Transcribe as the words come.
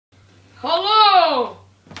Hello!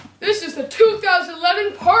 This is the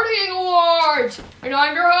 2011 Partying Awards, and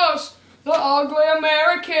I'm your host, the Ugly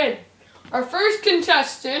American. Our first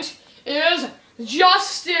contestant is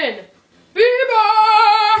Justin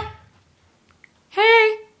Bieber!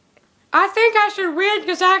 Hey, I think I should win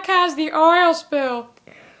because I caused the oil spill.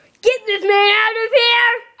 Get this man out of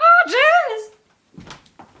here! Oh, jeez!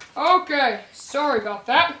 Okay, sorry about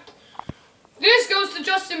that. This goes to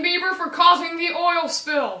Justin Bieber for causing the oil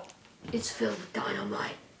spill. It's filled with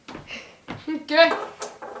dynamite. Okay.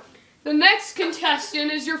 The next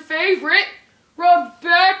contestant is your favorite,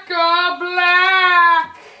 Rebbeca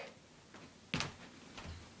Black.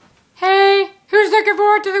 Hey, who's looking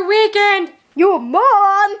forward to the weekend? Your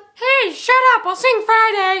mom! Hey, shut up, I'll sing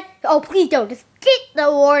Friday. Oh, please don't. Just get the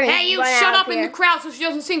award. Hey, you shut up in the crowd so she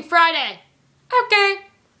doesn't sing Friday. Okay,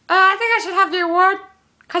 I think I should have the award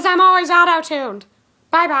because I'm always auto-tuned.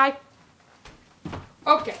 Bye-bye.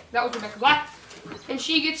 Okay, that was Rebbeca Black. And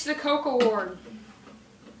she gets the Coke Award.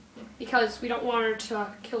 Because we don't want her to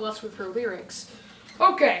kill us with her lyrics.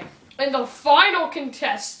 Okay, and the final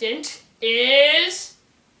contestant is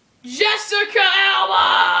Jessica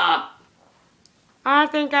Alba! I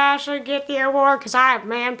think I should get the award because I have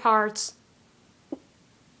man parts.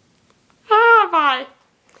 Ah, bye.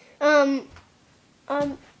 I don't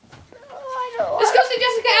This goes to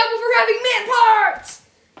Jessica Alba for having man parts!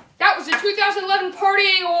 That was the 2011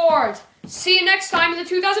 Partying Awards. See you next time in the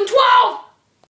 2012